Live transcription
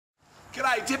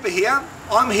G'day, Dipper here.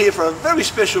 I'm here for a very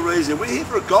special reason. We're here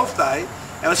for a golf day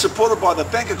and it's supported by the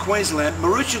Bank of Queensland,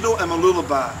 Maroochydore and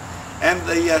Mooloolaba. And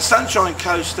the Sunshine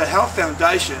Coast Health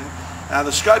Foundation,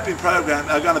 the scoping program,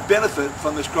 are going to benefit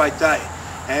from this great day.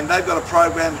 And they've got a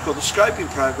program called the Scoping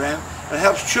Program that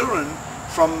helps children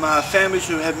from families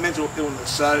who have mental illness.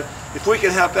 So if we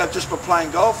can help out just by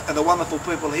playing golf and the wonderful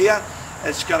people here,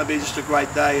 it's going to be just a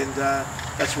great day, and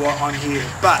that's why I'm here.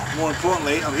 But more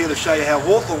importantly, I'm here to show you how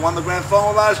Hawthorn won the grand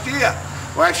final last year.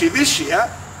 Well, actually this year,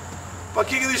 by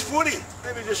kicking this footy.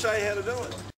 Let me just show you how to do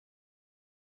it.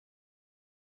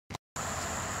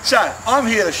 So, I'm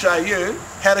here to show you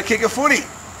how to kick a footy.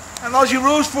 An Aussie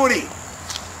rules footy.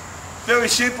 Very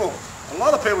simple. A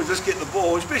lot of people just get the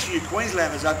ball, especially you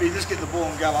Queenslanders up here, just get the ball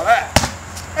and go like that.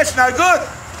 That's no good.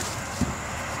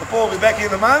 The ball will be back here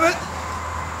in a moment.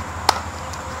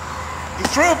 He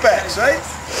threw it back, see?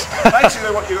 Basically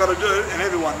what you've got to do, and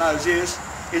everyone knows this,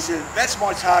 is that that's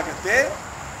my target there.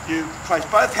 You place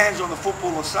both hands on the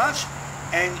football as such,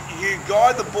 and you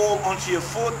guide the ball onto your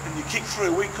foot and you kick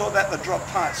through. We call that the drop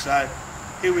punch. So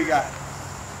here we go.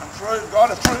 And through, guide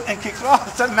it through and kick through. Oh,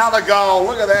 it's another goal.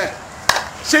 Look at that.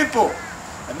 Simple.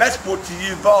 And that's brought to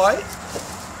you by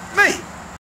me.